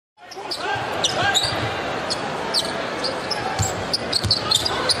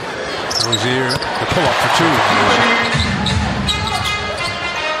Rozier, the pull-up for two.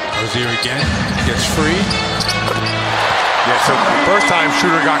 Rozier again, gets free. Yeah, so first time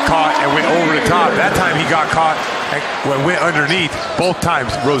shooter got caught and went over the top. That time he got caught and went underneath. Both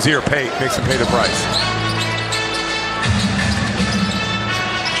times Rozier makes him pay the price.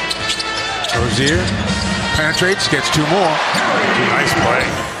 Rozier penetrates, gets two more. Nice play.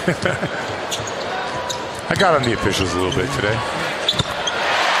 I got on the officials a little bit today.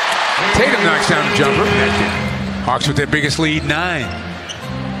 Tatum knocks down the jumper. Hawks with their biggest lead, 9.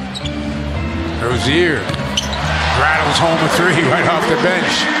 Rozier rattles home a three right off the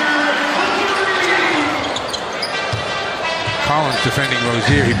bench. Collins defending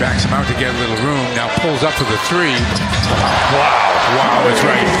Rozier. He backs him out to get a little room. Now pulls up for the three. Wow, that's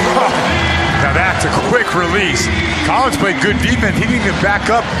right. Now that's a quick release. Collins played good defense. He didn't even back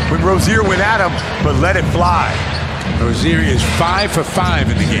up when Rozier went at him, but let it fly. Rozier is 5 for 5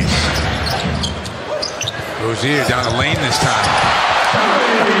 in the game. Rozier down the lane this time.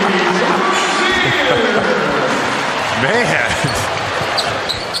 Man.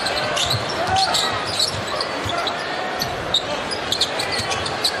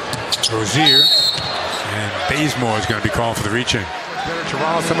 Rozier and Bazemore is going to be called for the reaching.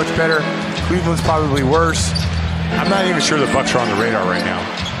 Toronto's so much better. Cleveland's probably worse. I'm not even sure the Bucks are on the radar right now.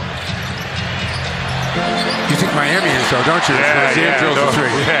 You think Miami is, though, don't you? Yeah, Rozier drills the three.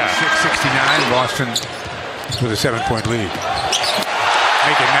 Yeah. 6-69, Boston with a 7-point lead.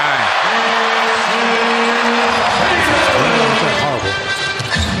 Make it 9. Horrible.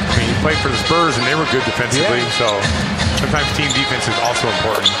 I mean, he played for the Spurs, and they were good defensively, so sometimes team defense is also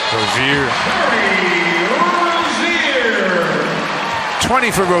important. Rozier.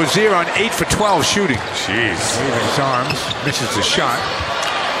 20 for Rozier on 8 for 12 shooting. Jeez. Waving his arms, misses the shot.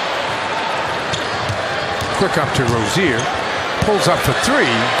 Quick up to Rozier. Pulls up for 3. The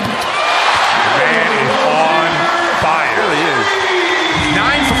man is on fire. He really is. 9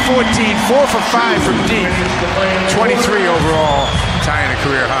 for 14, 4 for 5 from deep. 23 overall, tying a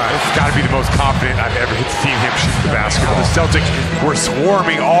career high. This has got to be the most confident I've ever seen him shoot the basketball. The Celtics were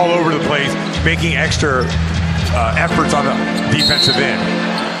swarming all over the place, making extra efforts on the defensive end.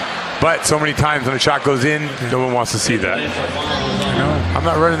 But so many times when a shot goes in, no one wants to see that. I'm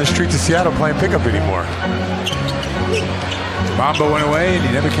not running the streets of Seattle playing pickup anymore. Mambo went away and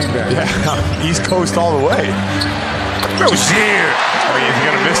he never came back. Yeah, East Coast all the way. Rozier. Oh, is he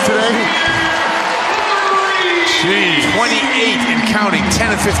gonna miss today? Jeez. 28 and counting,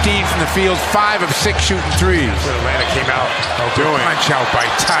 10 of 15 from the field, 5 of 6 shooting threes. That's what Atlanta came out doing. Punch out by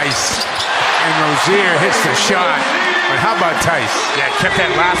Tice. And Rozier hits the shot. But how about Tice? Yeah, kept that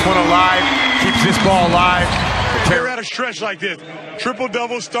last one alive, keeps this ball alive. They're at a stretch like this.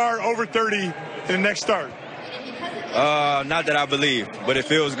 Triple-double start, over 30 in the next start. Not that I believe, but it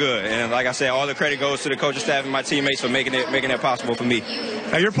feels good. And like I said, all the credit goes to the coaching staff and my teammates for making that possible for me.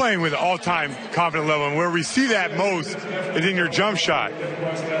 Now you're playing with an all-time confident level, and where we see that most is in your jump shot.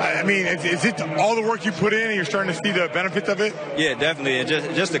 I mean, is it all the work you put in and you're starting to see the benefits of it? Yeah, definitely. And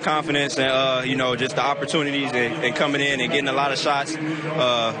just the confidence and, you know, just the opportunities and coming in and getting a lot of shots, you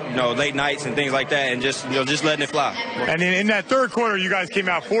know, late nights and things like that, and just, you know, just letting it fly. And in that third quarter, you guys came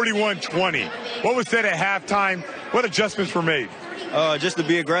out 41-20. What was said at halftime? What adjustments were made? Just to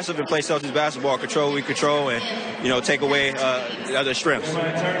be aggressive and play Celtics basketball, control what we control, and, you know, take away the other strengths.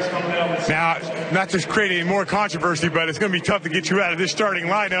 Now, not to create any more controversy, but it's going to be tough to get you out of this starting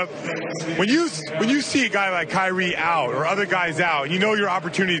lineup. When you see a guy like Kyrie out or other guys out, you know your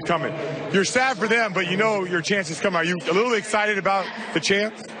opportunity is coming. You're sad for them, but you know your chance is coming. Are you a little excited about the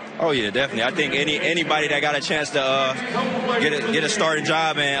chance? Oh yeah, definitely. I think anybody that got a chance to get a starting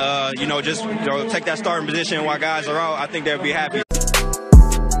job and you know, just, you know, take that starting position while guys are out, I think they'll be happy.